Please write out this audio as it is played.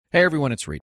Hey everyone, it's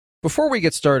Reed. Before we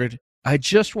get started, I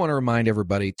just want to remind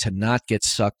everybody to not get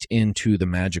sucked into the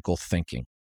magical thinking.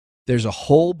 There's a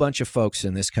whole bunch of folks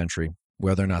in this country,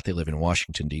 whether or not they live in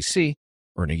Washington, D.C.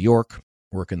 or New York,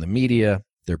 work in the media,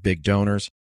 they're big donors.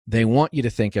 They want you to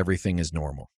think everything is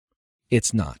normal.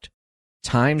 It's not.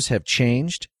 Times have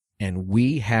changed, and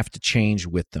we have to change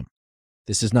with them.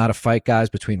 This is not a fight, guys,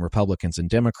 between Republicans and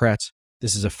Democrats.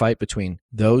 This is a fight between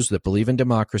those that believe in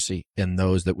democracy and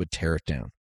those that would tear it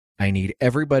down. I need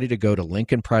everybody to go to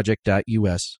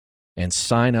lincolnproject.us and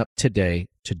sign up today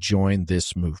to join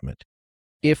this movement.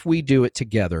 If we do it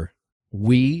together,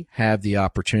 we have the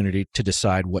opportunity to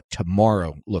decide what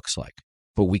tomorrow looks like.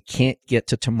 But we can't get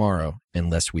to tomorrow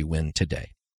unless we win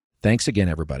today. Thanks again,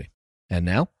 everybody. And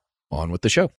now, on with the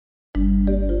show.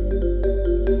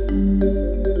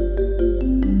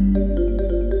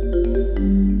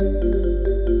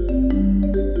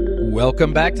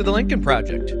 Welcome back to the Lincoln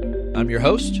Project. I'm your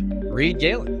host, Reed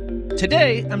Galen.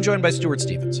 Today, I'm joined by Stuart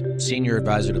Stevens, Senior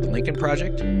Advisor to the Lincoln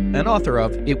Project and author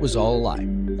of It Was All a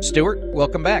Lie. Stuart,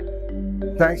 welcome back.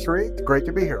 Thanks, Reed. Great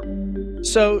to be here.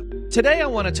 So today I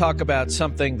want to talk about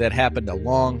something that happened a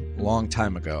long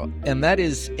time ago, and that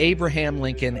is Abraham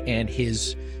Lincoln and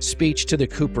his speech to the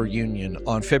Cooper Union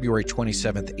on February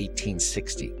 27th,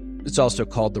 1860. It's also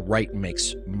called the Right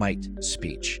Makes Might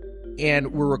speech.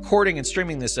 And we're recording and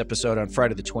streaming this episode on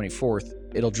Friday the 24th.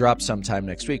 It'll drop sometime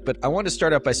next week. But I want to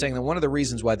start out by saying that one of the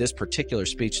reasons why this particular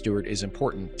speech, Stuart, is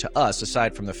important to us,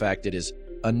 aside from the fact it is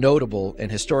a notable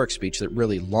and historic speech that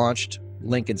really launched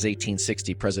Lincoln's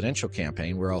 1860 presidential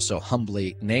campaign. We're also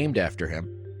humbly named after him.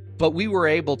 But we were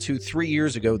able to, 3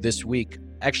 years ago this week,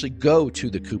 actually go to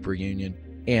the Cooper Union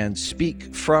and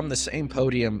speak from the same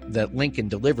podium that Lincoln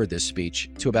delivered this speech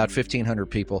to about 1,500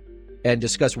 people and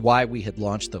discuss why we had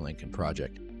launched the Lincoln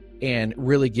Project and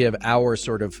really give our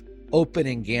sort of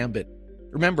opening gambit.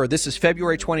 Remember, this is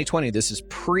February 2020. This is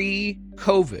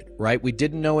pre-COVID, right? We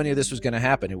didn't know any of this was going to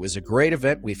happen. It was a great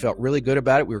event. We felt really good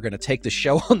about it. We were going to take the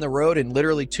show on the road, and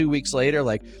literally 2 weeks later,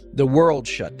 the world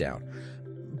shut down.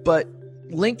 But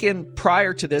Lincoln,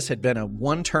 prior to this, had been a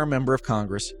one-term member of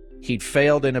Congress. He'd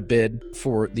failed in a bid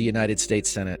for the United States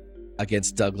Senate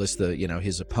against Douglas,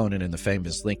 his opponent in the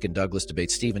famous Lincoln-Douglas debate,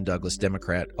 Stephen Douglas,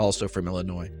 Democrat, also from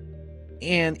Illinois.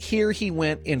 And here he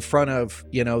went in front of,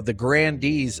 the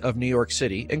grandees of New York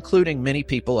City, including many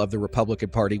people of the Republican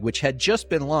Party, which had just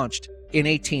been launched in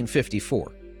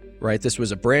 1854, right? This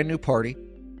was a brand new party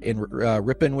in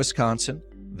Ripon, Wisconsin,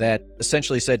 that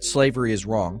essentially said slavery is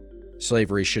wrong.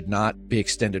 Slavery should not be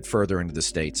extended further into the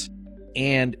states,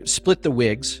 and split the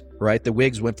Whigs, right? The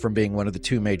Whigs went from being one of the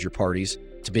two major parties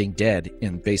to being dead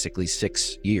in basically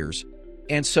 6 years.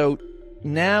 And so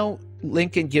now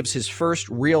Lincoln gives his first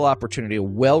real opportunity, a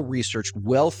well-researched,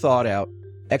 well-thought-out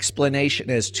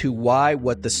explanation as to why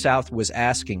what the South was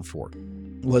asking for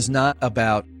was not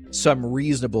about some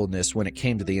reasonableness when it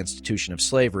came to the institution of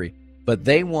slavery, but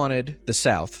they wanted the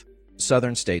South,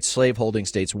 Southern states, slaveholding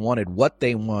states, wanted what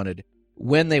they wanted,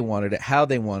 when they wanted it, how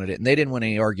they wanted it, and they didn't want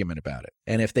any argument about it.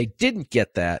 And if they didn't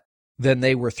get that, then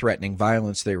they were threatening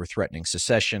violence, they were threatening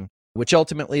secession, which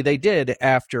ultimately they did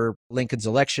after Lincoln's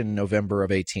election in November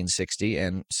of 1860,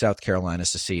 and South Carolina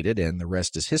seceded, and the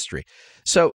rest is history.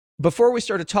 So before we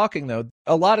started talking, though,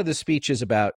 a lot of the speech is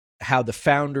about how the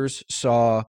founders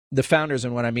saw, the founders,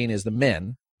 and what I mean is the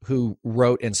men who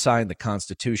wrote and signed the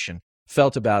Constitution,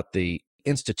 felt about the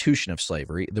institution of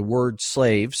slavery. The word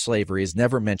slavery, is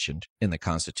never mentioned in the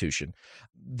Constitution.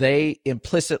 They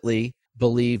implicitly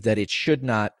believed that it should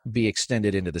not be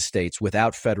extended into the states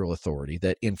without federal authority,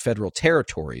 that in federal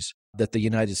territories, that the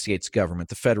United States government,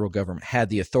 the federal government, had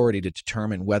the authority to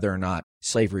determine whether or not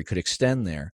slavery could extend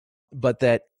there. But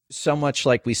that so much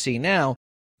like we see now,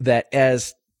 that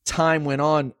as time went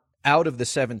on out of the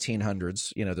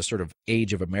 1700s, the sort of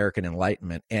age of American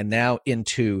Enlightenment, and now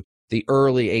into the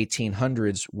early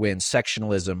 1800s when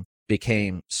sectionalism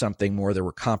became something more, there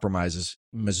were compromises,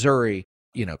 Missouri,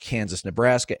 Kansas,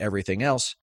 Nebraska, everything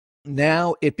else.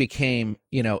 Now it became,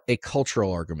 a cultural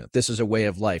argument. This is a way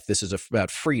of life. This is about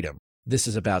freedom. This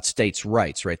is about states'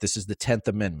 rights, right? This is the 10th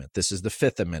Amendment. This is the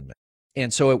 5th Amendment.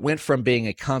 And so it went from being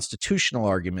a constitutional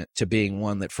argument to being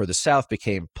one that for the South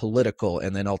became political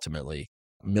and then ultimately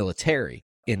military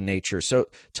in nature. So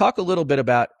talk a little bit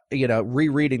about,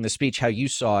 rereading the speech, how you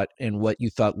saw it and what you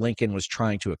thought Lincoln was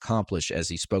trying to accomplish as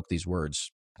he spoke these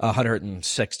words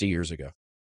 160 years ago.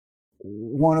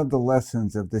 One of the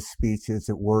lessons of this speech is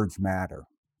that words matter.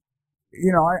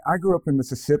 I grew up in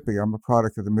Mississippi. I'm a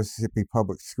product of the Mississippi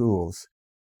Public Schools.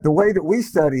 The way that we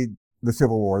studied the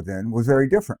Civil War then was very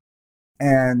different.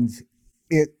 And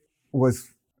it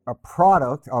was a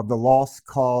product of the lost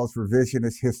cause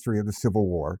revisionist history of the Civil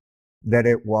War, that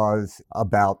it was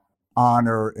about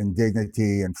honor and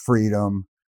dignity and freedom.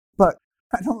 But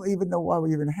I don't even know why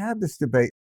we even had this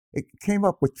debate. It came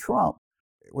up with Trump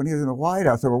when he was in the White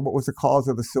House over what was the cause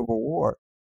of the Civil War.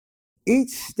 Each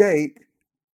state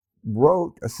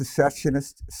wrote a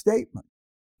secessionist statement.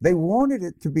 They wanted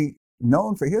it to be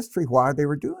known for history why they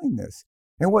were doing this.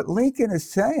 And what Lincoln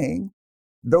is saying,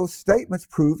 those statements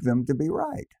prove them to be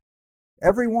right.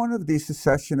 Every one of these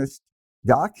secessionist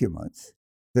documents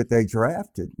that they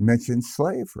drafted mentioned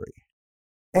slavery.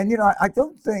 And, I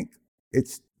don't think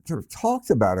it's sort of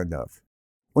talked about enough.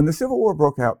 When the Civil War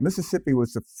broke out, Mississippi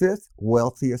was the fifth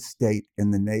wealthiest state in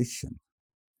the nation.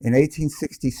 In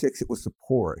 1866, it was the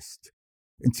poorest.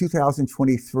 In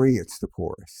 2023, it's the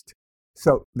poorest.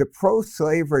 So the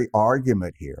pro-slavery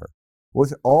argument here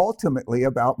was ultimately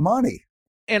about money.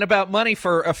 And about money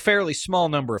for a fairly small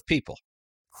number of people.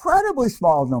 Incredibly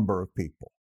small number of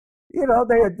people.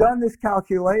 They had done this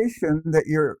calculation that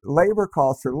your labor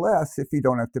costs are less if you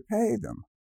don't have to pay them.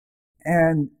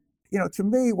 And, to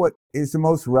me, what is the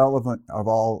most relevant of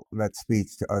all that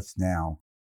speech to us now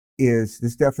is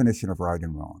this definition of right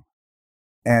and wrong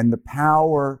and the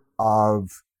power of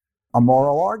a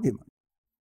moral argument.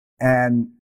 And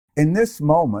in this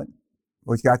moment,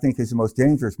 which I think is the most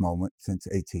dangerous moment since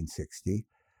 1860,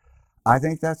 I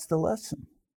think that's the lesson.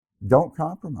 Don't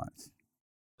compromise.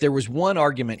 There was one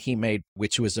argument he made,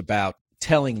 which was about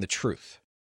telling the truth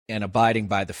and abiding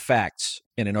by the facts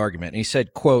in an argument. And he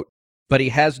said, quote, "But he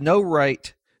has no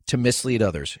right to mislead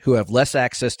others who have less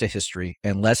access to history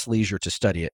and less leisure to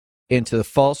study it into the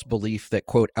false belief that,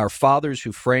 quote, our fathers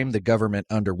who framed the government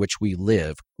under which we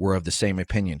live were of the same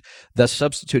opinion, thus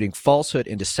substituting falsehood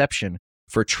and deception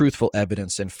for truthful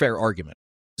evidence and fair argument."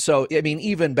 So,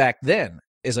 even back then,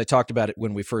 as I talked about it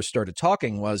when we first started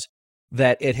talking, was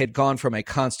that it had gone from a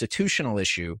constitutional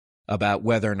issue about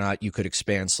whether or not you could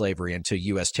expand slavery into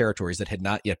U.S. territories that had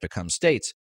not yet become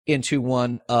states into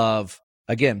one of,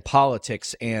 again,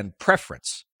 politics and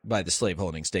preference by the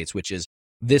slaveholding states, which is,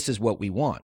 this is what we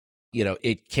want.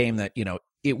 It came that,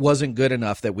 it wasn't good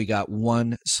enough that we got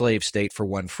one slave state for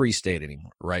one free state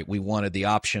anymore, right? We wanted the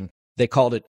option. They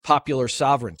called it popular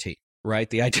sovereignty, right?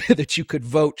 The idea that you could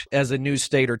vote as a new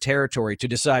state or territory to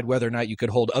decide whether or not you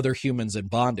could hold other humans in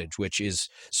bondage, which is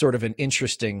sort of an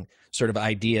interesting sort of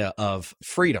idea of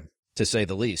freedom, to say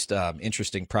the least.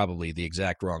 Interesting, probably the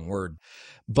exact wrong word.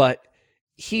 But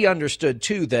he understood,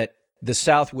 too, that the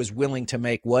South was willing to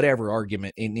make whatever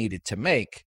argument it needed to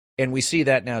make. And we see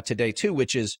that now today, too,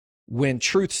 which is when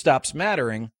truth stops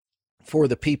mattering for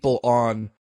the people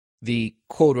on the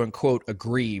quote unquote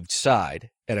aggrieved side.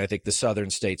 And I think the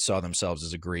Southern states saw themselves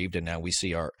as aggrieved. And now we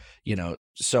see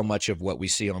so much of what we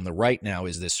see on the right now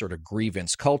is this sort of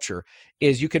grievance culture,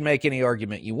 is you can make any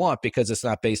argument you want because it's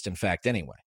not based in fact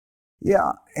anyway.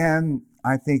 Yeah. And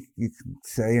I think you could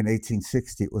say in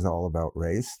 1860, it was all about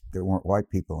race. There weren't white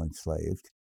people enslaved.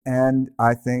 And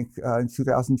I think in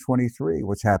 2023,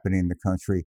 what's happening in the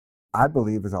country, I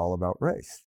believe, is all about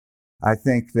race. I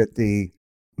think that the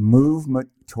movement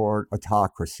toward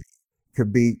autocracy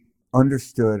could be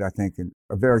understood, I think, in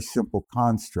a very simple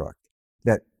construct,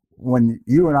 that when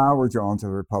you and I were drawn to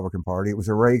the Republican Party, it was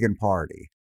a Reagan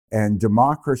party. And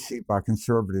democracy by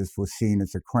conservatives was seen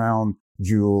as a crown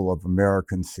jewel of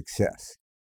American success.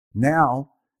 Now,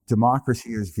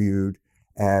 democracy is viewed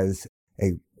as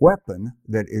a weapon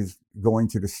that is going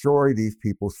to destroy these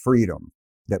people's freedom,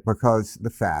 that because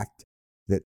the fact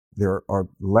that there are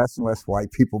less and less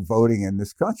white people voting in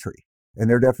this country, and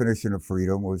their definition of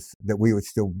freedom was that we would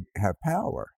still have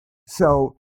power.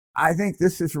 So I think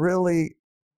this is really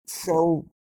so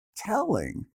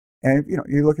telling. And,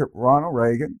 you look at Ronald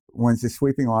Reagan wins the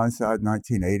sweeping landslide in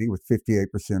 1980 with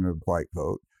 58% of the white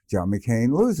vote. John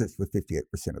McCain loses with 58%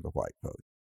 of the white vote.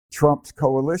 Trump's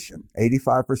coalition,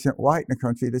 85% white in a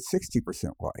country that's 60%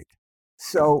 white.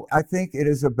 So I think it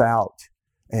is about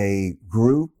a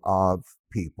group of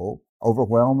people,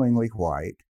 overwhelmingly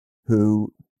white,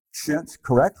 who sense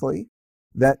correctly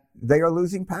that they are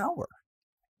losing power.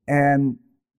 And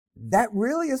that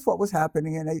really is what was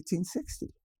happening in 1860.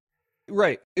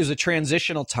 Right. It was a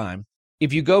transitional time.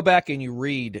 If you go back and you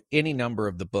read any number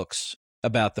of the books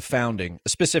about the founding,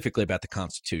 specifically about the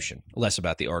Constitution, less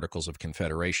about the Articles of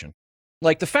Confederation,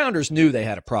 like the founders knew they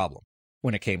had a problem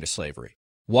when it came to slavery.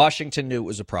 Washington knew it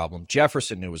was a problem.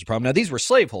 Jefferson knew it was a problem. Now, these were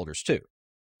slaveholders too,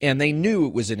 and they knew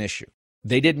it was an issue.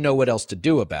 They didn't know what else to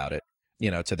do about it,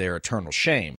 to their eternal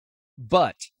shame.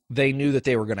 But they knew that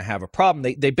they were going to have a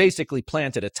problem. They basically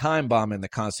planted a time bomb in the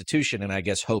Constitution and I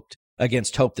guess hoped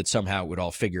against hope that somehow it would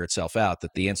all figure itself out,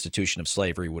 that the institution of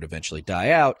slavery would eventually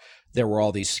die out. There were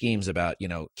all these schemes about,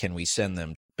 can we send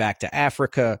them back to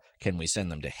Africa? Can we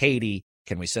send them to Haiti?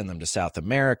 Can we send them to South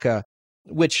America?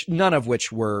 None of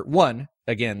which were, one,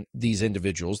 again, these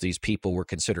individuals, these people were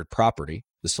considered property,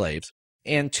 the slaves.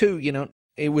 And two,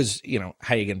 it was,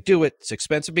 how are you going to do it? It's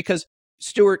expensive because,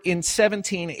 Stuart, in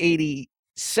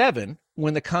 1787,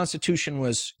 when the Constitution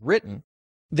was written,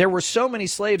 there were so many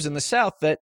slaves in the South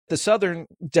that the Southern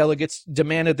delegates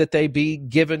demanded that they be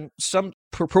given some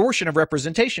proportion of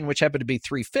representation, which happened to be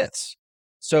 3/5.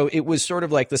 So it was sort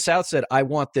of like the South said, I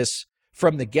want this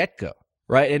from the get-go,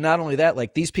 right? And not only that,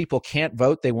 like these people can't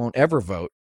vote, they won't ever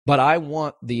vote, but I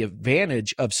want the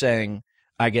advantage of saying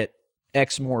I get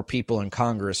X more people in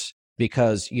Congress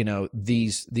because,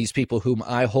 these people whom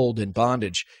I hold in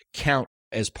bondage count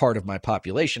as part of my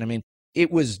population. I mean, it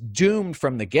was doomed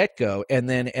from the get-go. And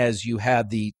then as you had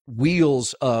the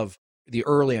wheels of the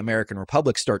early American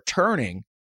Republic start turning,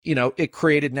 it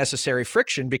created necessary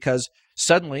friction because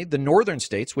suddenly the northern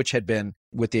states, which had been,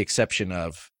 with the exception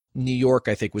of New York,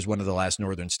 I think was one of the last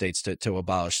northern states to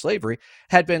abolish slavery,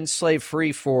 had been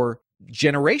slave-free for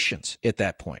generations at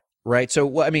that point, right?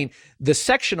 So, I mean, the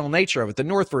sectional nature of it, the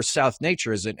North versus South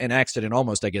nature is an accident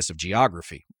almost, I guess, of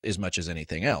geography as much as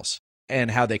anything else,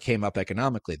 and how they came up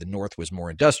economically. The North was more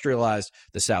industrialized,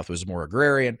 the South was more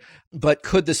agrarian. But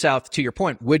could the South, to your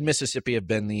point, would Mississippi have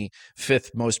been the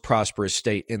fifth most prosperous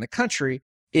state in the country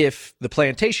if the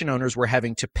plantation owners were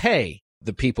having to pay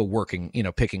the people working,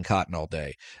 picking cotton all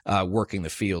day, working the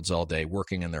fields all day,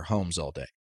 working in their homes all day?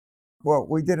 Well,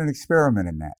 we did an experiment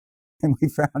in that, and we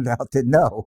found out that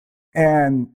no.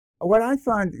 And what I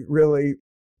find really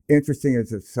interesting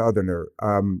as a Southerner,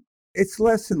 it's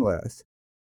less and less,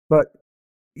 but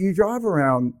you drive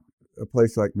around a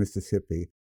place like Mississippi,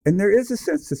 and there is a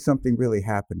sense that something really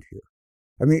happened here.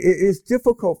 I mean, it is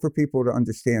difficult for people to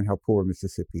understand how poor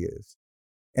Mississippi is,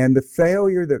 and the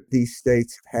failure that these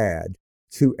states have had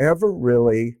to ever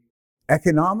really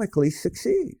economically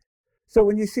succeed. So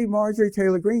when you see Marjorie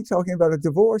Taylor Greene talking about a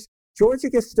divorce, Georgia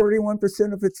gets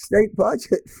 31% of its state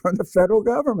budget from the federal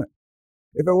government.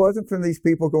 If it wasn't for these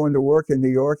people going to work in New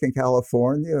York and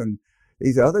California and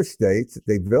these other states that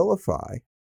they vilify,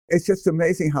 it's just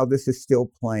amazing how this is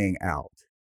still playing out.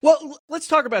 Well, let's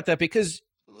talk about that because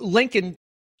Lincoln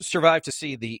survived to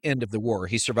see the end of the war.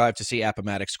 He survived to see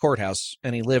Appomattox Courthouse,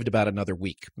 and he lived about another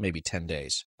week, maybe 10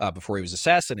 days, before he was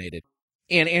assassinated.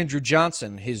 And Andrew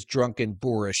Johnson, his drunken,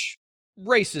 boorish,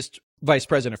 racist vice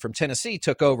president from Tennessee,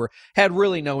 took over, had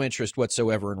really no interest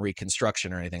whatsoever in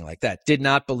Reconstruction or anything like that, did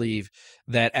not believe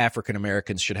that African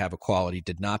Americans should have equality,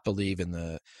 did not believe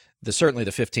in certainly the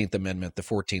 15th Amendment, the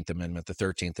 14th Amendment, the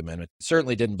 13th Amendment,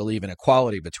 certainly didn't believe in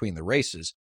equality between the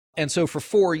races. And so for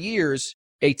 4 years,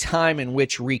 a time in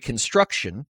which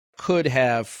Reconstruction could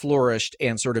have flourished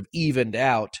and sort of evened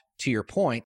out, to your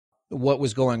point, what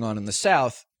was going on in the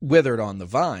South, withered on the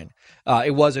vine.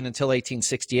 It wasn't until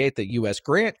 1868 that U.S.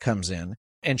 Grant comes in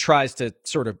and tries to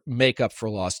sort of make up for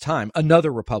lost time.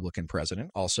 Another Republican president,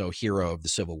 also hero of the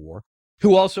Civil War,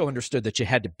 who also understood that you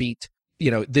had to beat,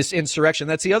 this insurrection.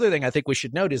 That's the other thing I think we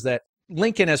should note is that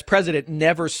Lincoln as president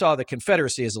never saw the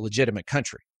Confederacy as a legitimate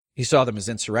country. He saw them as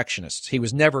insurrectionists. He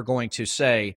was never going to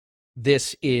say,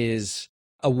 this is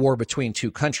a war between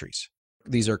two countries.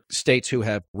 These are states who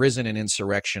have risen in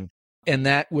insurrection. And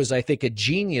that was, I think, a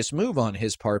genius move on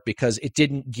his part because it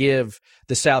didn't give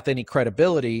the South any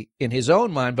credibility in his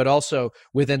own mind, but also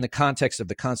within the context of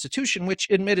the Constitution, which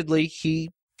admittedly he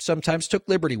sometimes took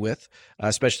liberty with,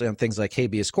 especially on things like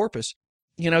habeas corpus.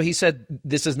 He said,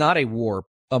 this is not a war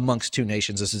amongst two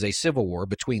nations. This is a civil war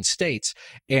between states,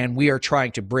 and we are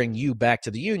trying to bring you back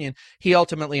to the Union. He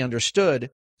ultimately understood,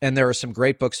 and there are some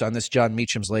great books on this. John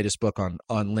Meacham's latest book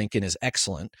on Lincoln is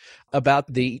excellent,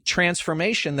 about the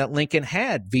transformation that Lincoln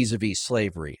had vis-a-vis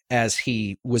slavery as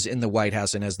he was in the White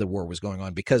House and as the war was going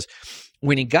on. Because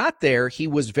when he got there, he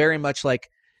was very much like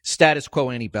status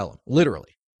quo antebellum,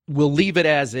 literally. We'll leave it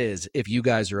as is if you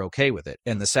guys are okay with it.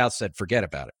 And the South said, forget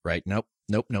about it, right? Nope.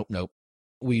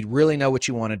 We really know what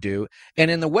you want to do.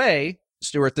 And in the way,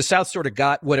 Stuart, the South sort of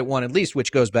got what it wanted least,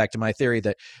 which goes back to my theory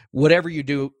that whatever you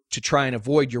do to try and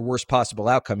avoid your worst possible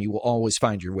outcome, you will always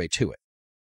find your way to it.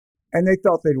 And they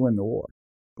thought they'd win the war.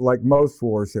 Like most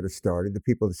wars that are started, the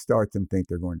people that start them think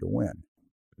they're going to win.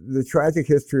 The tragic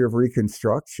history of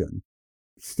Reconstruction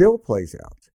still plays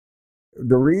out.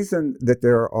 The reason that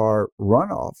there are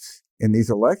runoffs in these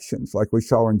elections, like we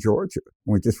saw in Georgia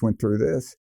when we just went through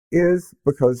this, is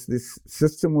because this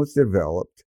system was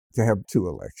developed to have two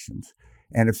elections.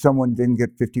 And if someone didn't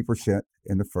get 50%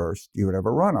 in the first, you would have a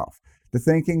runoff. The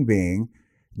thinking being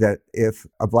that if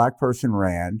a black person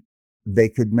ran, they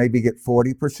could maybe get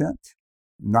 40%,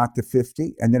 not to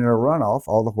 50. And then in a runoff,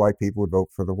 all the white people would vote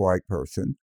for the white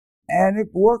person. And it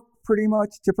worked pretty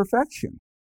much to perfection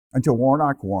until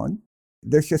Warnock won.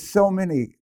 There's just so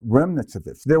many remnants of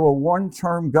this. There were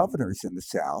one-term governors in the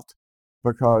South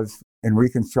because in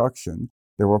Reconstruction,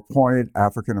 there were appointed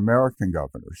African-American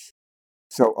governors.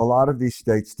 So a lot of these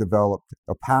states developed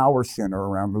a power center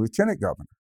around the lieutenant governor,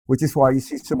 which is why you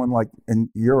see someone like in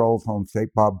your old home state,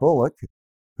 Bob Bullock,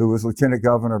 who was lieutenant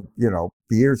governor, for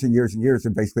years and years and years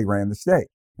and basically ran the state.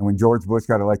 And when George Bush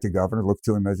got elected governor, looked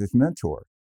to him as his mentor.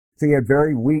 So he had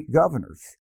very weak governors,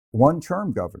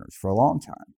 one-term governors for a long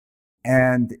time.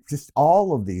 And just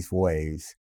all of these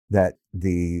ways that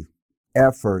the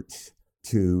efforts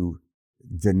to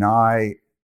deny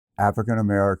African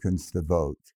Americans the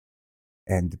vote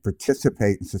and to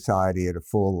participate in society at a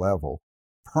full level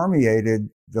permeated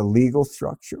the legal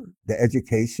structure, the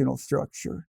educational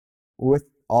structure, with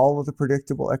all of the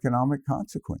predictable economic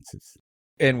consequences.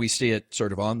 And we see it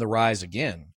sort of on the rise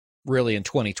again, really in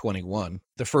 2021,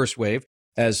 the first wave.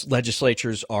 As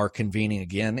legislatures are convening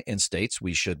again in states,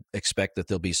 we should expect that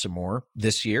there'll be some more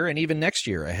this year and even next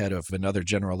year ahead of another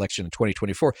general election in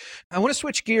 2024. I want to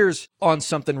switch gears on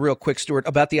something real quick, Stuart,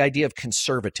 about the idea of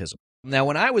conservatism. Now,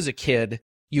 when I was a kid,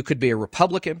 you could be a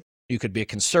Republican, you could be a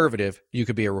conservative, you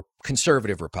could be a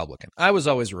conservative Republican. I was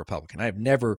always a Republican. I have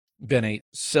never been a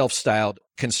self-styled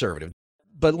conservative.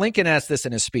 But Lincoln asked this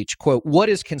in his speech, quote, "What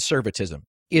is conservatism?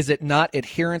 Is it not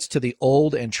adherence to the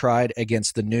old and tried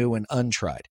against the new and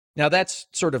untried?" Now, that's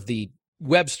sort of the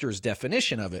Webster's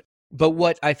definition of it. But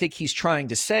what I think he's trying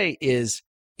to say is,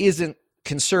 isn't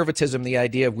conservatism the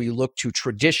idea of we look to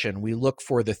tradition, we look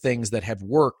for the things that have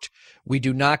worked, we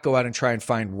do not go out and try and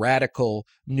find radical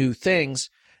new things.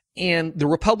 And the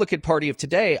Republican Party of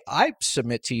today, I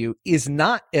submit to you, is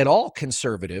not at all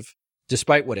conservative,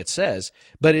 despite what it says,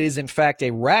 but it is in fact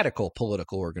a radical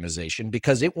political organization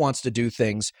because it wants to do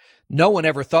things no one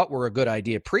ever thought were a good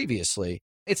idea previously.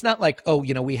 It's not like,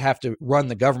 we have to run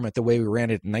the government the way we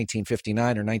ran it in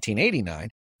 1959 or 1989.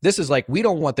 This is like, we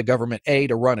don't want the government, A,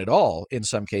 to run at all in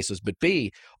some cases, but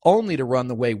B, only to run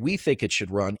the way we think it should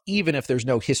run, even if there's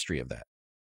no history of that.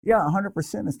 Yeah,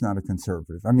 100% is not a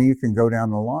conservative. I mean, you can go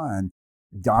down the line.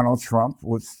 Donald Trump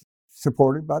was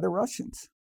supported by the Russians.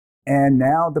 And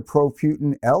now the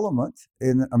pro-Putin element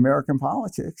in American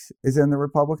politics is in the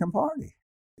Republican Party.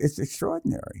 It's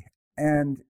extraordinary.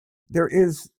 And there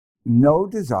is no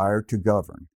desire to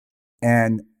govern.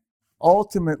 And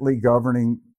ultimately,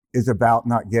 governing is about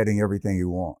not getting everything you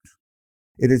want.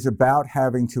 It is about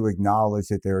having to acknowledge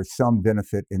that there is some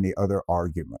benefit in the other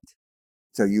argument.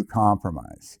 So you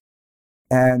compromise.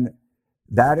 And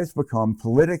that has become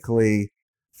politically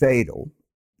fatal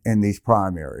in these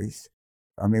primaries.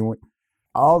 I mean,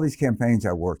 all these campaigns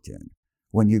I worked in,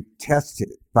 when you tested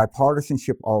it,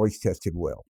 bipartisanship always tested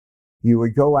well. You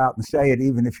would go out and say it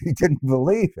even if you didn't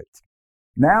believe it.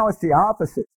 Now it's the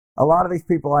opposite. A lot of these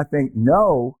people, I think,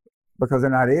 know, because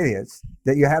they're not idiots,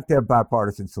 that you have to have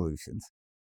bipartisan solutions.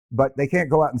 But they can't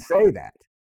go out and say that.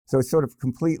 So it's sort of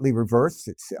completely reversed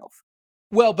itself.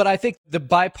 Well, but I think the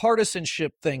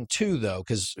bipartisanship thing too, though,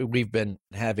 because we've been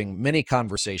having many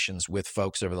conversations with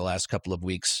folks over the last couple of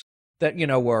weeks that,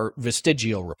 were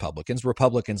vestigial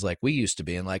Republicans like we used to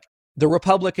be. And like the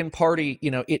Republican Party,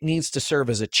 it needs to serve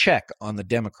as a check on the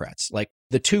Democrats. Like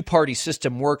the two-party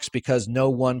system works because no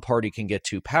one party can get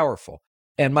too powerful.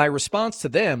 And my response to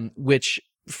them, which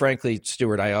frankly,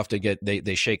 Stuart, I often get,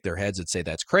 they shake their heads and say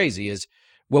that's crazy, is,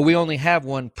 well, we only have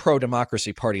one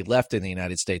pro-democracy party left in the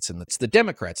United States, and it's the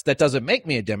Democrats. That doesn't make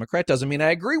me a Democrat, doesn't mean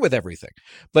I agree with everything.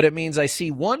 But it means I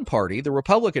see one party, the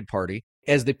Republican Party,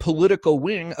 as the political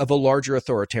wing of a larger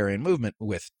authoritarian movement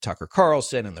with Tucker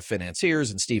Carlson and the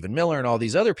financiers and Stephen Miller and all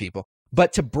these other people.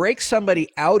 But to break somebody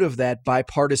out of that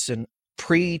bipartisan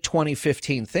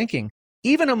pre-2015 thinking,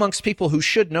 even amongst people who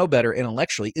should know better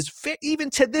intellectually, is even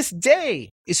to this day,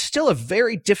 is still a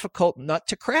very difficult nut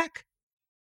to crack.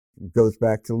 It goes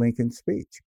back to Lincoln's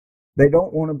speech. They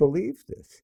don't want to believe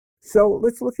this. So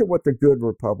let's look at what the good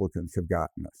Republicans have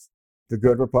gotten us. The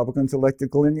good Republicans elected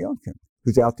Glenn Youngkin,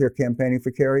 who's out there campaigning for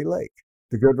Kari Lake.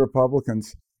 The good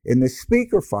Republicans in the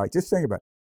speaker fight, just think about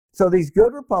it. So these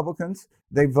good Republicans,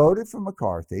 they voted for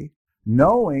McCarthy,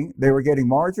 knowing they were getting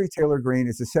Marjorie Taylor Greene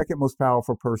as the second most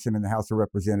powerful person in the House of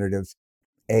Representatives,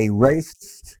 a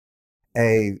racist,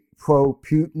 a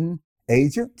pro-Putin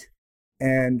agent,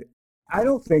 and I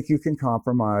don't think you can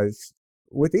compromise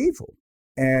with evil.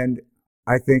 And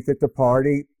I think that the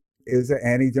party is an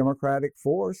anti-democratic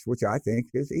force, which I think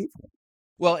is evil.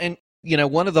 Well, and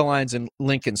One of the lines in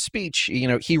Lincoln's speech,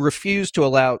 he refused to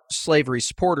allow slavery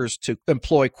supporters to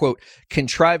employ, quote,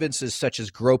 contrivances such as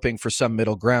groping for some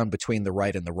middle ground between the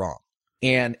right and the wrong.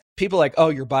 And people are like, oh,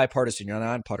 you're bipartisan, you're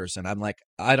nonpartisan. I'm like,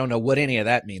 I don't know what any of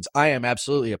that means. I am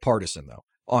absolutely a partisan, though,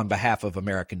 on behalf of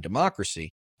American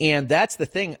democracy. And that's the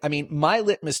thing. I mean, my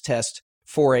litmus test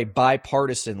for a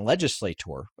bipartisan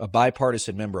legislator, a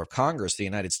bipartisan member of Congress, the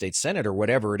United States Senate, or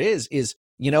whatever it is,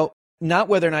 not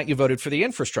whether or not you voted for the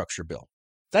infrastructure bill.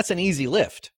 That's an easy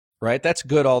lift, right? That's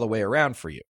good all the way around for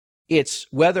you. It's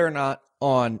whether or not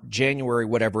on January,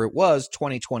 whatever it was,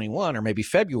 2021, or maybe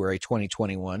February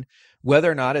 2021,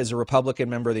 whether or not as a Republican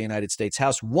member of the United States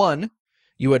House, one,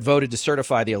 you had voted to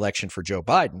certify the election for Joe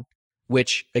Biden,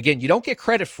 which, again, you don't get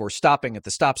credit for stopping at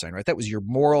the stop sign, right? That was your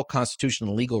moral,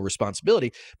 constitutional, legal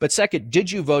responsibility. But second,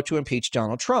 did you vote to impeach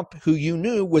Donald Trump, who you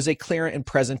knew was a clear and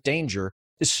present danger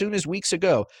as soon as weeks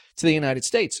ago to the United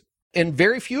States? And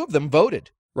very few of them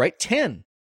voted, right? 10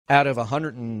 out of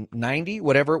 190,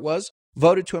 whatever it was,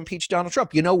 voted to impeach Donald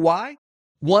Trump. You know why?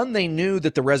 One, they knew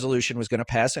that the resolution was going to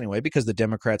pass anyway because the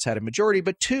Democrats had a majority.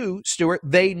 But two, Stuart,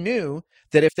 they knew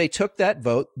that if they took that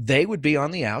vote, they would be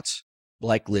on the outs,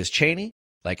 like Liz Cheney,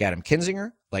 like Adam Kinzinger,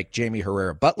 like Jamie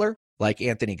Herrera Butler, like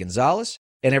Anthony Gonzalez,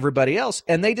 and everybody else.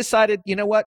 And they decided, you know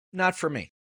what? Not for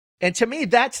me. And to me,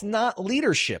 that's not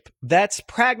leadership. That's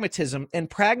pragmatism. And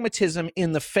pragmatism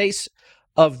in the face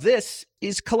of this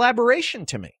is collaboration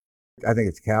to me. I think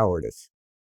it's cowardice.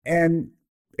 And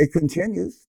it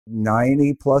continues.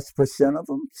 90+% of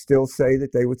them still say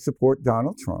that they would support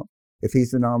Donald Trump if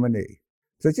he's the nominee.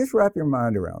 So just wrap your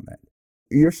mind around that.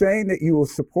 You're saying that you will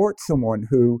support someone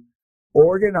who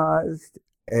organized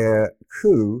a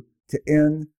coup to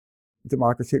end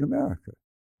democracy in America.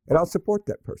 And I'll support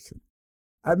that person.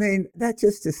 I mean, that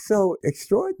just is so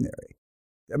extraordinary.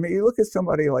 I mean, you look at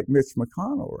somebody like Mitch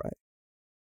McConnell, right?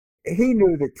 He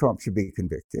knew that Trump should be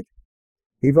convicted.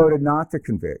 He voted not to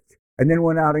convict, and then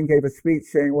went out and gave a speech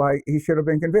saying why he should have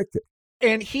been convicted.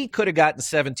 And he could have gotten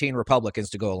 17 Republicans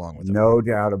to go along with him. No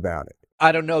doubt about it.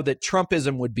 I don't know that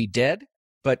Trumpism would be dead,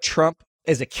 but Trump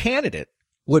as a candidate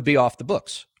would be off the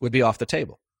books, would be off the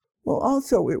table. Well,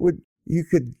 also, you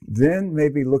could then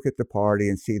maybe look at the party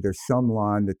and see there's some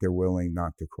line that they're willing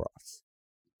not to cross.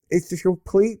 It's a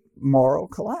complete moral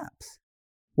collapse.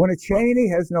 When a Cheney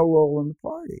has no role in the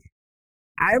party,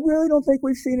 I really don't think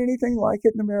we've seen anything like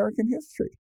it in American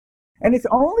history. And it's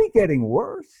only getting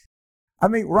worse. I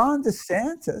mean, Ron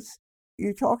DeSantis,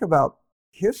 you talk about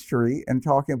history and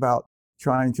talking about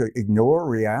trying to ignore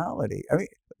reality. I mean,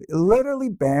 literally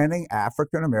banning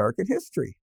African American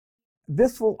history.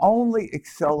 This will only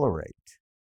accelerate.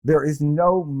 There is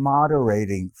no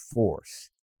moderating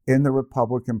force in the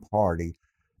Republican Party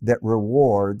that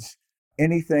rewards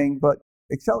anything but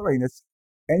accelerating this.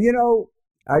 And,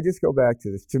 I just go back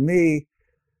to this. To me,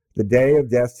 the day of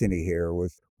destiny here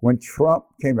was when Trump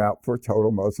came out for a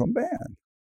total Muslim ban.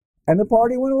 And the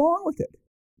party went along with it.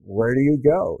 Where do you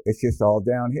go? It's just all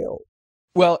downhill.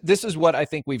 Well, this is what I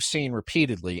think we've seen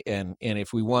repeatedly. And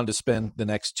if we wanted to spend the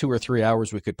next 2 or 3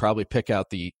 hours, we could probably pick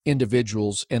out the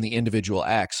individuals and the individual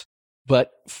acts. But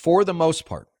for the most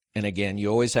part, and again, you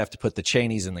always have to put the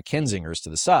Cheneys and the Kinzingers to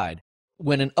the side,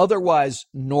 when an otherwise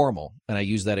normal, and I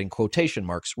use that in quotation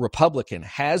marks, Republican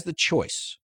has the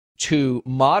choice to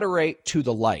moderate to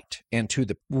the light and to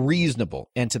the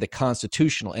reasonable and to the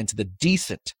constitutional and to the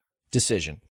decent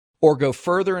decision, or go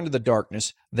further into the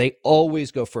darkness, they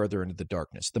always go further into the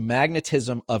darkness. The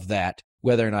magnetism of that,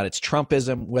 whether or not it's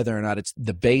Trumpism, whether or not it's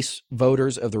the base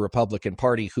voters of the Republican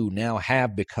Party who now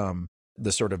have become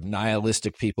the sort of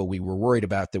nihilistic people we were worried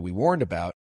about, that we warned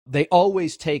about, they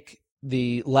always take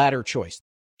the latter choice.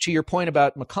 To your point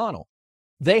about McConnell,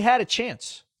 they had a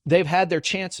chance. They've had their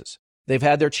chances. They've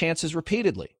had their chances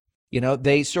repeatedly.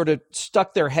 They sort of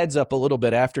stuck their heads up a little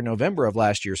bit after November of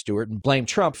last year, Stuart, and blamed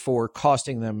Trump for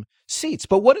costing them seats.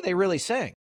 But what are they really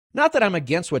saying? Not that I'm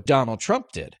against what Donald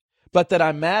Trump did, but that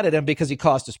I'm mad at him because he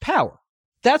cost us power.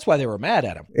 That's why they were mad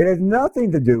at him. It has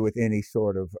nothing to do with any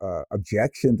sort of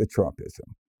objection to Trumpism.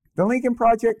 The Lincoln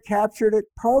Project captured it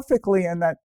perfectly in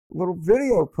that little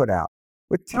video put out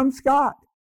with Tim Scott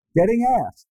getting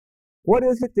asked, what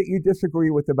is it that you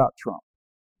disagree with about Trump?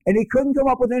 And he couldn't come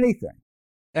up with anything.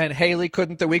 And Haley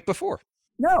couldn't the week before.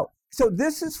 No. So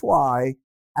this is why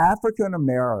African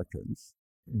Americans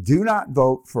do not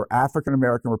vote for African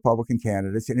American Republican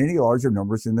candidates in any larger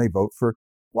numbers than they vote for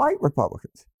white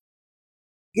Republicans.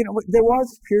 There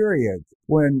was a period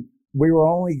when we were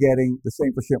only getting the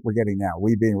same percent we're getting now,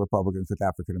 we being Republicans with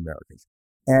African Americans.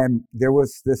 And there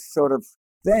was this sort of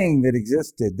thing that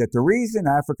existed that the reason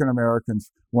African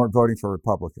Americans weren't voting for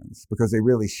Republicans, because they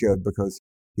really should, because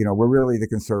We're really the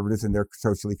conservatives and they're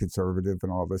socially conservative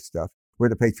and all this stuff. We're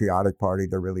the patriotic party.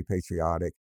 They're really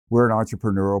patriotic. We're an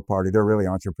entrepreneurial party. They're really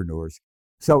entrepreneurs.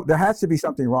 So there has to be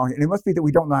something wrong. And it must be that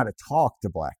we don't know how to talk to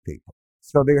black people.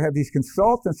 So they have these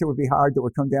consultants that would be hired that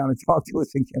would come down and talk to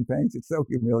us in campaigns. It's so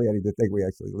humiliating to think we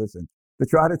actually listen, to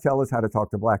try to tell us how to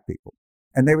talk to black people.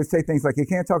 And they would say things like, you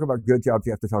can't talk about good jobs,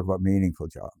 you have to talk about meaningful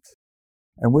jobs.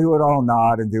 And we would all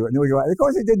nod and do it. And we go, of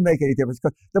course, it didn't make any difference.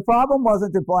 Because the problem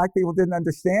wasn't that black people didn't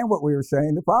understand what we were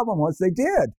saying. The problem was they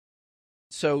did.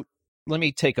 So let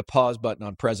me take a pause button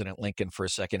on President Lincoln for a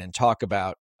second and talk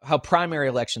about how primary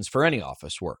elections for any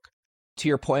office work. To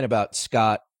your point about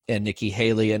Scott and Nikki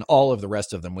Haley and all of the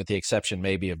rest of them, with the exception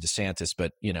maybe of DeSantis,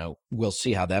 but, we'll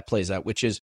see how that plays out, which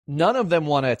is none of them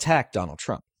want to attack Donald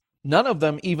Trump. None of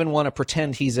them even want to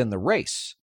pretend he's in the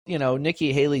race.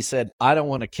 Nikki Haley said, I don't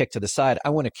want to kick to the side. I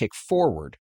want to kick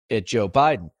forward at Joe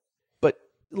Biden. But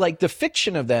the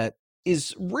fiction of that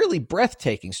is really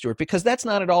breathtaking, Stuart, because that's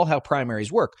not at all how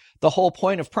primaries work. The whole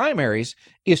point of primaries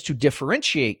is to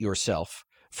differentiate yourself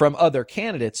from other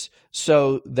candidates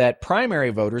so that primary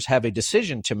voters have a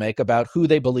decision to make about who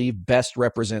they believe best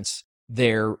represents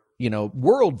their,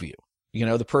 worldview,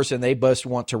 the person they best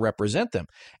want to represent them.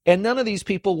 And none of these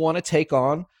people want to take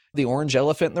on the orange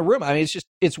elephant in the room. I mean,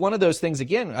 it's one of those things,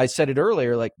 again, I said it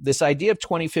earlier, this idea of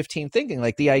 2015 thinking,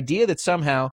 the idea that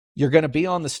somehow you're going to be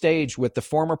on the stage with the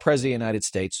former president of the United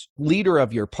States, leader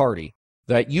of your party,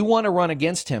 that you want to run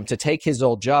against him to take his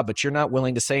old job, but you're not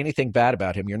willing to say anything bad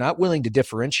about him. You're not willing to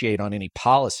differentiate on any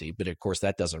policy, but of course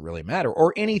that doesn't really matter,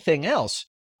 or anything else.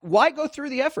 Why go through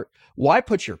the effort? Why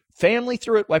put your family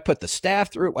through it? Why put the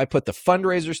staff through it? Why put the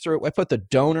fundraisers through it? Why put the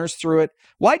donors through it?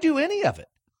 Why do any of it?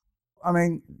 I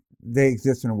mean, they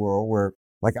exist in a world where,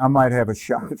 I might have a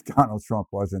shot if Donald Trump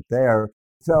wasn't there.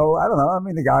 So I don't know. I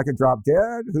mean, the guy could drop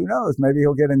dead. Who knows? Maybe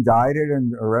he'll get indicted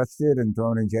and arrested and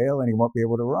thrown in jail and he won't be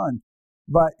able to run.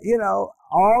 But,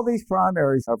 all these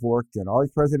primaries I've worked in, all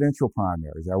these presidential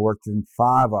primaries, I worked in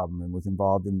 5 of them and was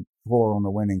involved in 4 on the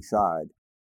winning side.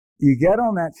 You get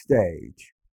on that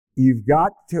stage, you've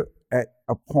got to, at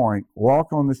a point,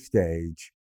 walk on the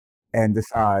stage and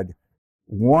decide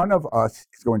one of us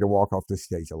is going to walk off the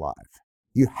stage alive.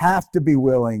 You have to be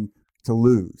willing to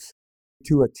lose.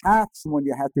 To attack someone,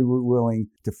 you have to be willing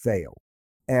to fail.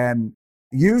 And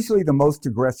usually the most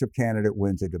aggressive candidate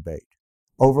wins a debate,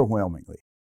 overwhelmingly.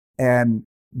 And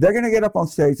they're going to get up on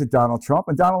stage with Donald Trump,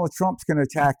 and Donald Trump's going to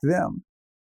attack them.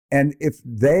 And if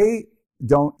they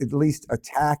don't at least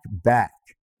attack back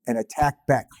and attack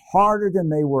back harder than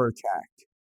they were attacked,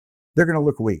 they're going to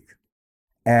look weak.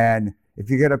 And if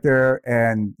you get up there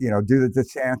and, do the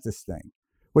DeSantis thing,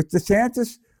 which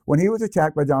DeSantis, when he was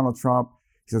attacked by Donald Trump,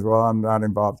 he says, well, I'm not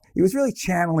involved. He was really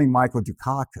channeling Michael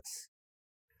Dukakis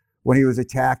when he was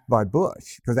attacked by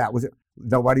Bush, because that was it.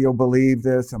 Nobody will believe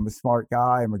this. I'm a smart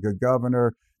guy. I'm a good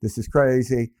governor. This is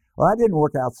crazy. Well, that didn't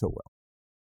work out so well.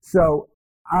 So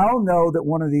I'll know that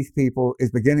one of these people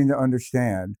is beginning to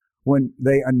understand when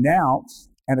they announce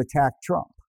and attack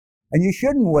Trump. And you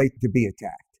shouldn't wait to be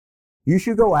attacked. You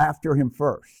should go after him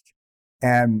first.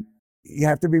 And you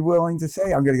have to be willing to say,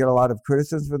 I'm going to get a lot of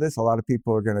criticism for this. A lot of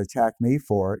people are going to attack me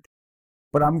for it.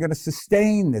 But I'm going to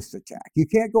sustain this attack. You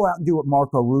can't go out and do what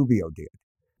Marco Rubio did,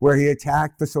 where he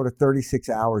attacked for sort of 36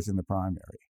 hours in the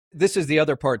primary. This is the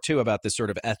other part, too, about this sort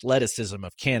of athleticism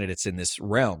of candidates in this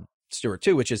realm, Stuart,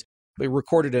 too, which is we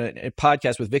recorded a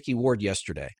podcast with Vicky Ward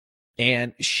yesterday,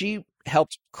 and she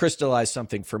helped crystallize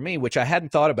something for me, which I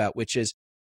hadn't thought about, which is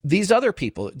these other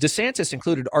people, DeSantis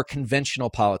included, are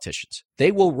conventional politicians.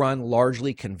 They will run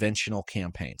largely conventional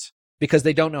campaigns because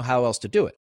they don't know how else to do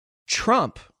it.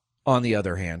 Trump, on the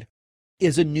other hand,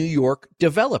 is a New York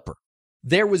developer.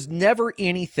 There was never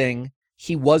anything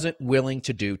he wasn't willing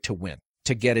to do to win,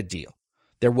 to get a deal.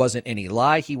 There wasn't any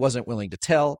lie he wasn't willing to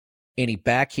tell, any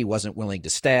back he wasn't willing to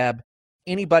stab,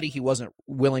 anybody he wasn't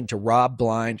willing to rob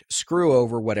blind, screw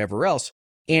over, whatever else.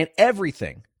 And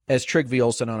everything, as Trygve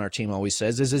Olsen on our team always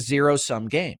says, is a zero-sum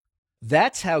game.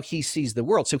 That's how he sees the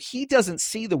world. So he doesn't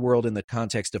see the world in the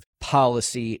context of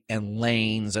policy and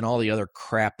lanes and all the other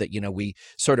crap that, we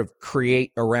sort of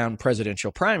create around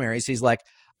presidential primaries. He's like,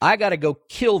 I got to go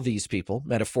kill these people,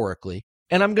 metaphorically,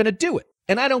 and I'm going to do it.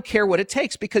 And I don't care what it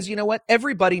takes because you know what?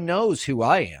 Everybody knows who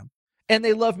I am, and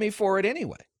they love me for it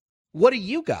anyway. What do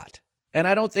you got? And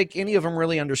I don't think any of them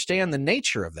really understand the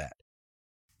nature of that.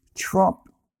 Trump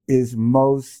is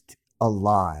most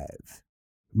alive,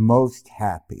 most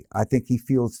happy. I think he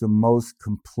feels the most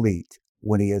complete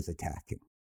when he is attacking.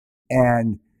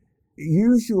 And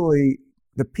usually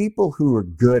the people who are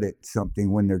good at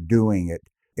something when they're doing it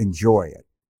enjoy it.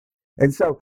 And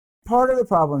so part of the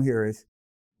problem here is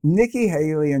Nikki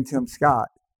Haley and Tim Scott,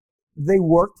 they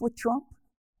worked with Trump.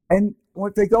 And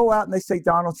when they go out and they say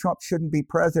Donald Trump shouldn't be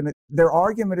president, their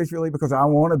argument is really because I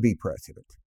want to be president.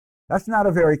 That's not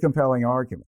a very compelling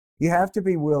argument. You have to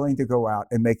be willing to go out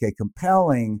and make a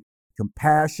compelling,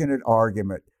 compassionate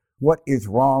argument. What is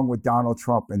wrong with Donald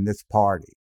Trump and this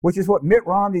party? Which is what Mitt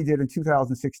Romney did in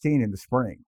 2016 in the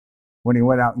spring when he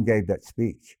went out and gave that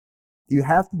speech. You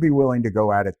have to be willing to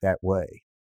go at it that way.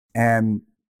 And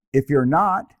if you're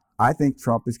not, I think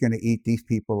Trump is going to eat these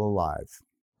people alive.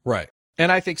 Right.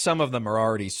 And I think some of them are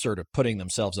already sort of putting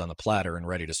themselves on the platter and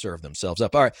ready to serve themselves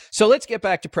up. All right. So let's get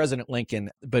back to President Lincoln,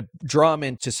 but draw him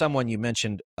into someone you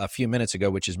mentioned a few minutes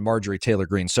ago, which is Marjorie Taylor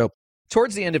Greene. So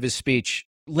towards the end of his speech,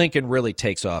 Lincoln really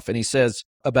takes off and he says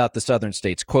about the southern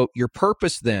states, quote, "Your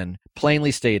purpose then,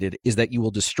 plainly stated, is that you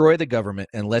will destroy the government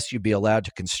unless you be allowed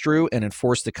to construe and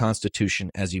enforce the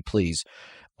Constitution as you please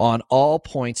on all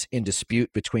points in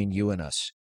dispute between you and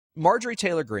us." Marjorie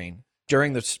Taylor Greene,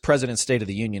 during the President's State of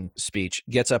the Union speech,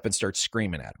 gets up and starts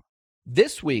screaming at him.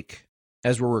 This week,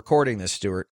 as we're recording this,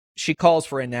 Stuart, she calls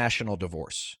for a national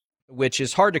divorce, which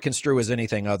is hard to construe as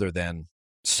anything other than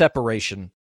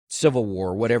separation, civil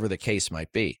war, whatever the case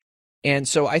might be. And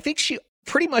so I think she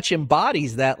pretty much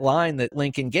embodies that line that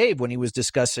Lincoln gave when he was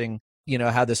discussing,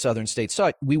 how the southern states saw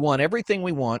it. We want everything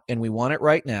we want, and we want it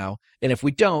right now. And if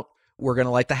we don't, we're going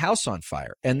to light the house on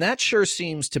fire. And that sure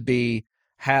seems to be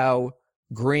how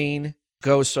Greene,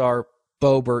 Gosar,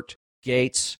 Boebert,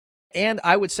 Gates, and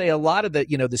I would say a lot of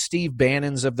the Steve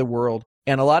Bannons of the world,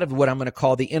 and a lot of what I'm going to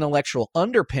call the intellectual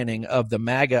underpinning of the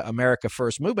MAGA America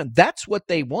First movement, that's what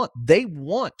they want. They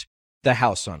want the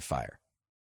house on fire.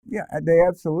 Yeah, they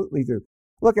absolutely do.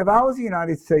 Look, if I was a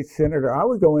United States Senator, I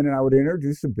would go in and I would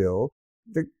introduce a bill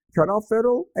to cut off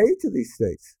federal aid to these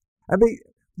states. I mean,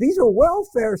 these are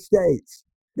welfare states.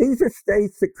 These are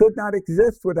states that could not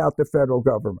exist without the federal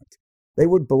government. They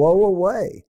would blow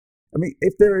away. I mean,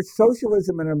 if there is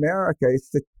socialism in America, it's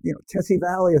the Tennessee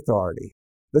Valley Authority,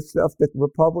 the stuff that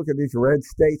these red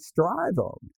states strive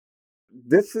on.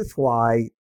 This is why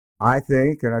I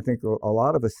think, and I think a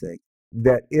lot of us think,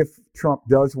 that if Trump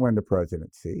does win the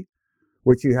presidency,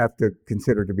 which you have to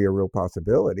consider to be a real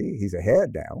possibility, he's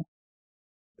ahead now,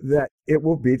 that it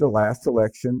will be the last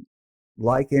election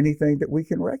like anything that we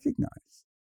can recognize.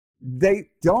 They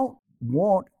don't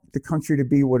want the country to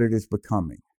be what it is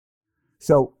becoming.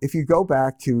 So if you go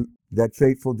back to that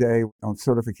fateful day on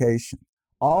certification,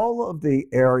 all of the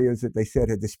areas that they said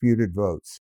had disputed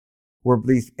votes were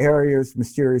these areas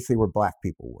mysteriously where black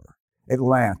people were.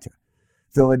 Atlanta,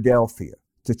 Philadelphia,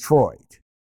 Detroit.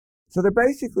 So they're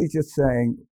basically just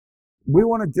saying, we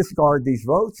want to discard these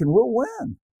votes and we'll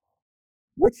win.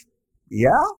 Which,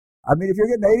 yeah. I mean, if you're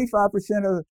getting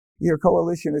 85% of your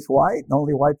coalition is white and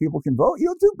only white people can vote,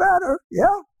 you'll do better. Yeah,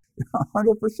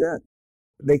 100%.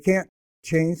 They can't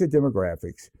change the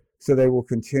demographics, so they will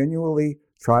continually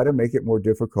try to make it more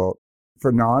difficult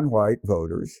for non-white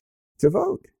voters to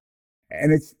vote.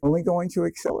 And it's only going to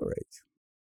accelerate.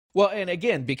 Well, and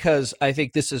again, because I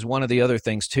think this is one of the other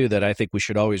things, too, that I think we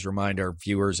should always remind our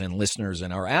viewers and listeners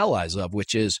and our allies of,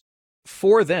 which is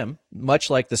for them, much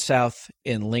like the South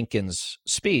in Lincoln's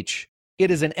speech,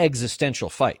 it is an existential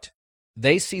fight.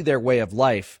 They see their way of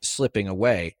life slipping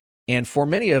away. And for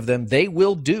many of them, they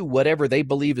will do whatever they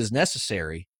believe is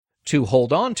necessary to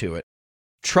hold on to it.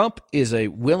 Trump is a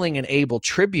willing and able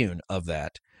tribune of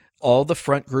that. All the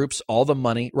front groups, all the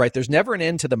money, right? There's never an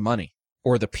end to the money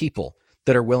or the people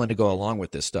that are willing to go along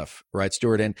with this stuff, right,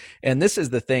 Stuart? And this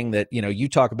is the thing that, you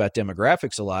talk about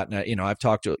demographics a lot. And, I've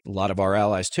talked to a lot of our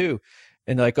allies too.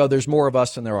 And they're like, oh, there's more of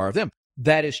us than there are of them.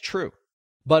 That is true.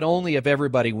 But only if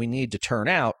everybody we need to turn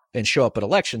out and show up at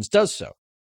elections does so.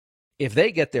 If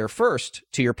they get there first,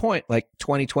 to your point, like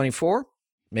 2024,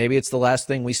 maybe it's the last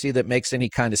thing we see that makes any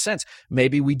kind of sense.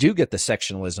 Maybe we do get the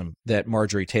sectionalism that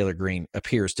Marjorie Taylor Greene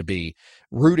appears to be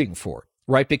rooting for,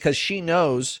 right? Because she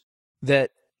knows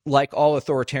that, like all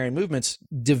authoritarian movements,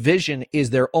 division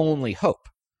is their only hope,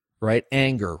 right?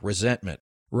 Anger, resentment,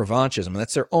 revanchism.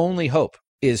 That's their only hope,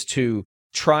 is to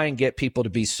try and get people to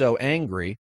be so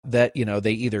angry that,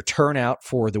 they either turn out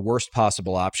for the worst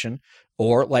possible option,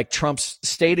 or like Trump's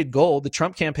stated goal, the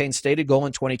Trump campaign's stated goal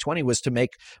in 2020 was to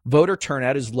make voter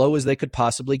turnout as low as they could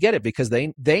possibly get it, because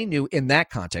they knew in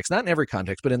that context, not in every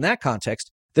context, but in that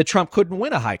context, that Trump couldn't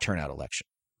win a high turnout election,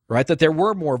 right? That there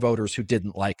were more voters who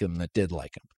didn't like him than did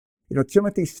like him.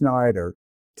 Timothy Snyder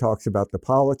talks about the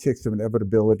politics of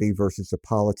inevitability versus the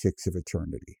politics of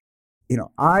eternity.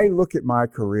 I look at my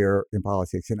career in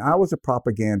politics, and I was a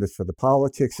propagandist for the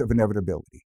politics of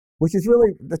inevitability, which is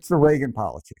really, that's the Reagan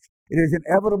politics. It is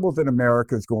inevitable that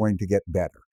America is going to get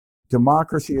better.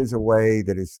 democracy is a way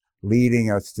that is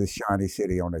leading us to shiny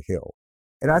city on a hill.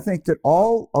 And I think that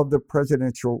all of the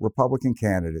presidential Republican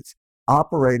candidates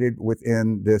operated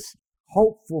within this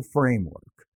hopeful framework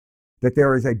that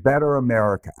there is a better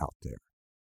America out there.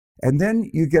 And then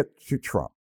you get to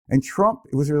Trump. And Trump,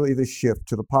 it was really the shift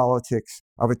to the politics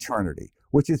of eternity,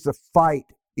 which is the fight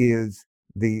is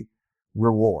the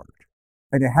reward.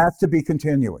 And it has to be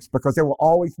continuous because there will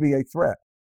always be a threat.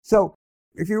 So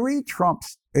if you read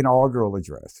Trump's inaugural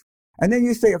address, and then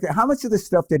you say, okay, how much of this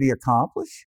stuff did he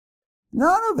accomplish?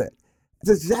 None of it.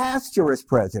 Disastrous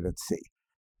presidency.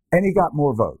 And he got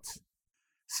more votes.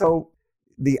 So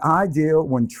the idea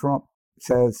when Trump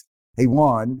says he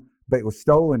won, but it was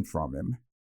stolen from him,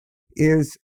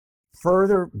 is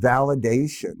further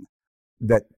validation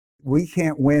that we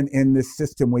can't win in this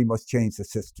system. We must change the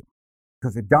system.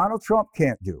 Because if Donald Trump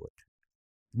can't do it,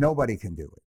 nobody can do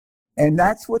it. And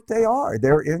that's what they are.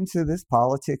 They're into this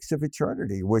politics of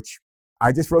eternity, which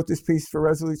I just wrote this piece for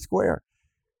Resolute Square.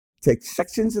 Take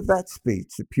sections of that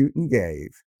speech that Putin gave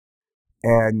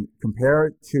and compare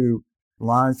it to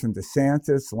lines from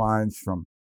DeSantis, lines from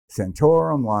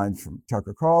Santorum, lines from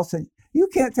Tucker Carlson. You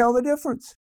can't tell the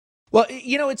difference. Well,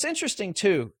 it's interesting,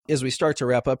 too, as we start to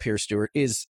wrap up here, Stuart,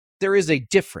 is there is a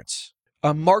difference,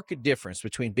 a marked difference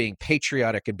between being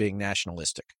patriotic and being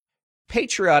nationalistic.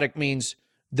 Patriotic means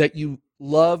that you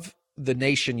love the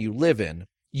nation you live in,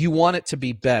 you want it to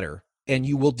be better, and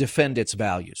you will defend its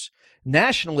values.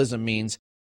 Nationalism means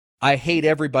I hate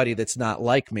everybody that's not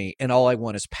like me, and all I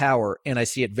want is power, and I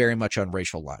see it very much on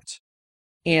racial lines.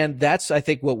 And that's, I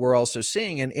think, what we're also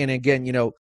seeing. And again,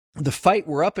 the fight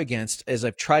we're up against, as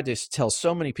I've tried to tell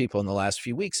so many people in the last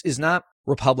few weeks, is not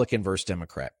Republican versus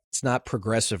Democrat. It's not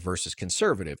progressive versus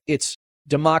conservative. It's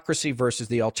democracy versus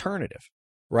the alternative,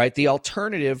 right? The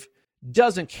alternative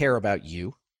doesn't care about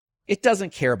you. It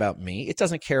doesn't care about me. It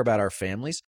doesn't care about our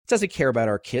families. It doesn't care about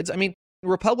our kids. I mean,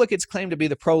 Republicans claim to be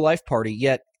the pro-life party,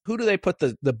 yet who do they put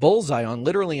the bullseye on,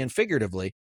 literally and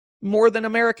figuratively, more than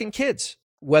American kids,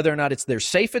 whether or not they're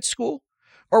safe at school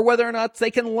or whether or not they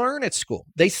can learn at school.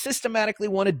 They systematically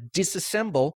want to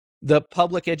disassemble the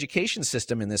public education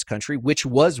system in this country, which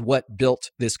was what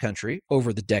built this country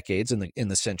over the decades and in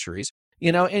the centuries,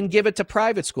 and give it to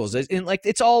private schools. And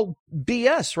it's all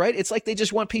BS, right? It's like they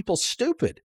just want people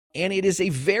stupid. And it is a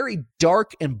very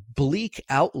dark and bleak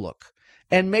outlook.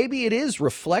 And maybe it is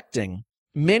reflecting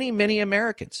many, many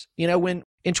Americans. When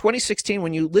in 2016,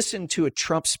 when you listen to a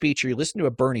Trump speech or you listen to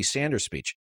a Bernie Sanders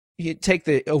speech, you take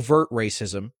the overt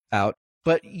racism out,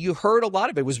 but you heard a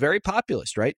lot of it was very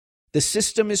populist, right? The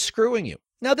system is screwing you.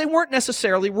 Now, they weren't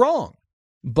necessarily wrong,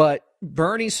 but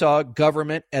Bernie saw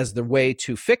government as the way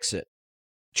to fix it.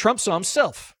 Trump saw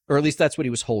himself, or at least that's what he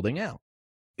was holding out.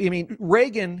 I mean,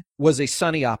 Reagan was a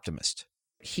sunny optimist.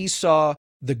 He saw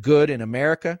the good in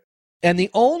America. And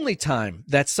the only time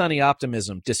that sunny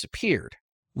optimism disappeared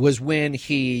was when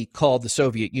he called the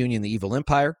Soviet Union the evil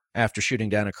empire after shooting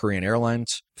down a Korean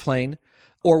Airlines plane,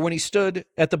 or when he stood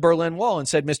at the Berlin Wall and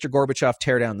said, Mr. Gorbachev,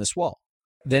 tear down this wall.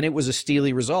 Then it was a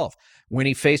steely resolve when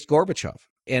he faced Gorbachev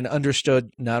and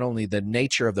understood not only the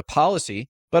nature of the policy,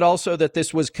 but also that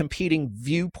this was competing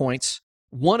viewpoints,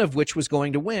 one of which was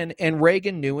going to win. And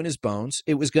Reagan knew in his bones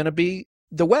it was going to be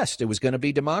the West. It was going to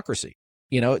be democracy.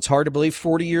 It's hard to believe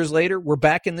 40 years later, we're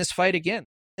back in this fight again.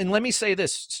 And let me say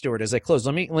this, Stuart, as I close.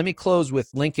 Let me close with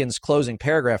Lincoln's closing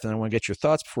paragraph, and then I want to get your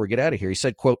thoughts before we get out of here. He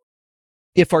said, quote,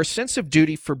 "If our sense of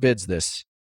duty forbids this,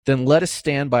 then let us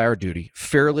stand by our duty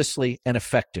fearlessly and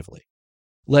effectively.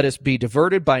 Let us be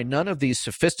diverted by none of these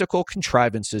sophistical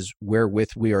contrivances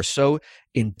wherewith we are so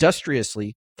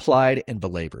industriously plied and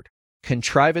belabored.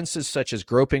 Contrivances such as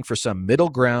groping for some middle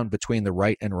ground between the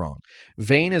right and wrong.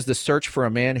 Vain is the search for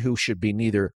a man who should be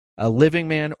neither a living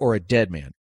man or a dead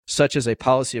man, such as a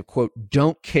policy of, quote,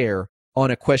 don't care on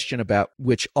a question about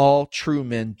which all true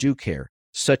men do care,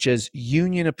 such as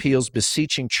union appeals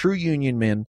beseeching true union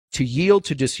men to yield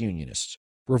to disunionists,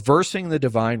 reversing the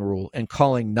divine rule and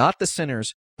calling not the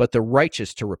sinners but the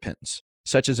righteous to repentance,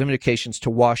 such as invitations to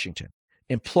Washington,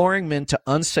 imploring men to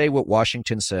unsay what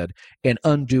Washington said and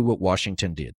undo what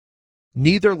Washington did.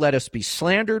 Neither let us be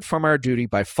slandered from our duty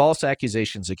by false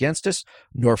accusations against us,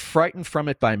 nor frightened from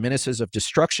it by menaces of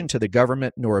destruction to the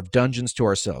government, nor of dungeons to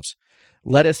ourselves.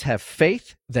 Let us have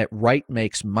faith that right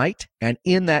makes might, and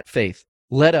in that faith,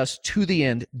 let us to the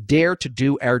end dare to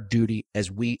do our duty as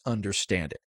we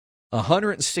understand it."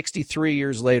 163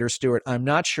 years later, Stuart, I'm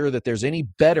not sure that there's any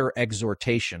better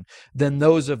exhortation than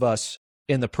those of us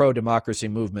in the pro-democracy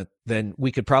movement. Then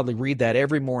we could probably read that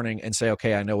every morning and say,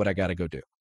 okay, I know what I got to go do.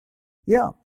 Yeah.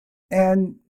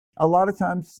 And a lot of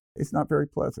times it's not very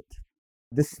pleasant.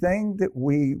 This thing that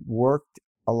we worked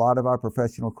a lot of our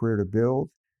professional career to build,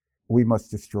 we must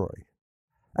destroy.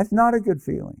 That's not a good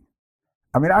feeling.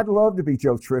 I mean, I'd love to be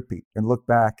Joe Trippi and look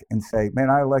back and say, man,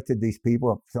 I elected these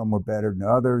people. Some were better than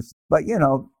others, but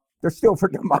they're still for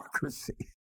democracy.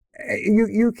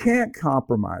 You can't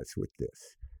compromise with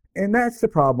this. And that's the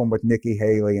problem with Nikki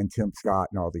Haley and Tim Scott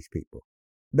and all these people.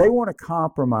 They want to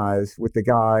compromise with the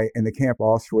guy in the Camp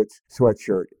Auschwitz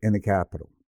sweatshirt in the Capitol.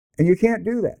 And you can't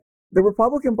do that. The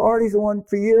Republican Party's the one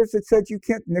for years that said you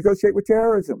can't negotiate with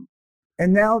terrorism.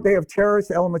 And now they have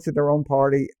terrorist elements in their own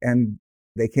party, and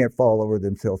they can't fall over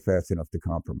themselves fast enough to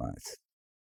compromise.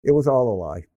 It was all a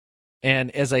lie.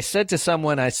 And as I said to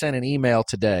someone, I sent an email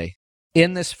today,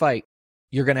 in this fight,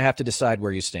 you're going to have to decide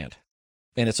where you stand.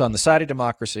 And it's on the side of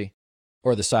democracy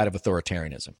or the side of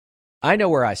authoritarianism. I know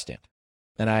where I stand.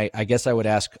 And I guess I would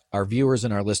ask our viewers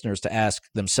and our listeners to ask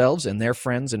themselves and their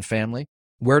friends and family,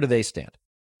 where do they stand?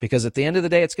 Because at the end of the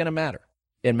day, it's going to matter.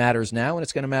 It matters now, and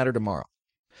it's going to matter tomorrow.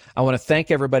 I want to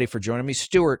thank everybody for joining me.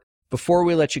 Stuart, before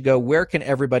we let you go, where can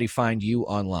everybody find you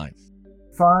online?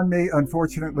 Find me,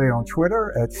 unfortunately, on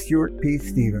Twitter at Stuart P.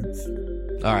 Stevens.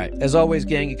 All right. As always,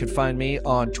 gang, you can find me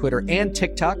on Twitter and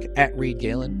TikTok at Reed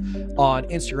Galen, on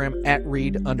Instagram at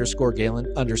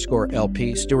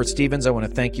Reed_Galen_LP. Stuart Stevens, I want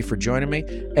to thank you for joining me.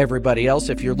 Everybody else,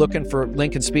 if you're looking for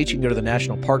Lincoln Speech, you can go to the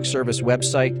National Park Service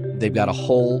website. They've got a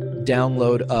whole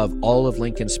download of all of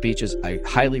Lincoln's speeches. I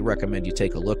highly recommend you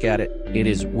take a look at it. It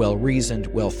is well-reasoned,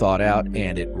 well thought out,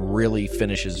 and it really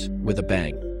finishes with a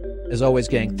bang. As always,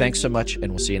 gang, thanks so much, and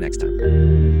we'll see you next time.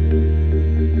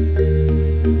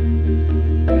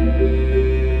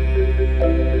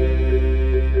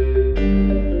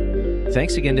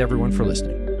 Thanks again to everyone for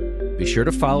listening. Be sure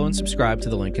to follow and subscribe to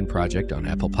The Lincoln Project on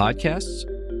Apple Podcasts,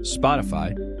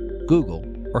 Spotify, Google,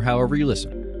 or however you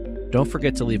listen. Don't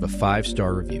forget to leave a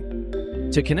 5-star review.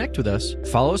 To connect with us,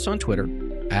 follow us on Twitter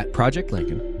at Project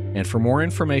Lincoln, and for more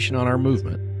information on our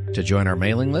movement, to join our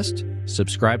mailing list,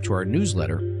 subscribe to our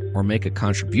newsletter, or make a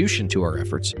contribution to our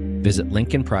efforts, visit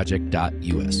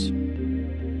lincolnproject.us.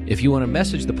 If you want to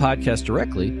message the podcast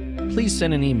directly, please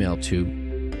send an email to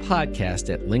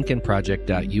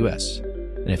podcast@lincolnproject.us.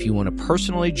 And if you want to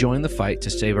personally join the fight to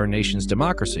save our nation's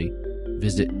democracy,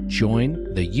 visit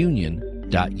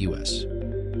jointheunion.us.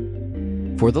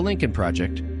 For the Lincoln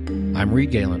Project, I'm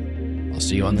Reed Galen. I'll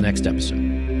see you on the next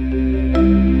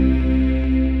episode.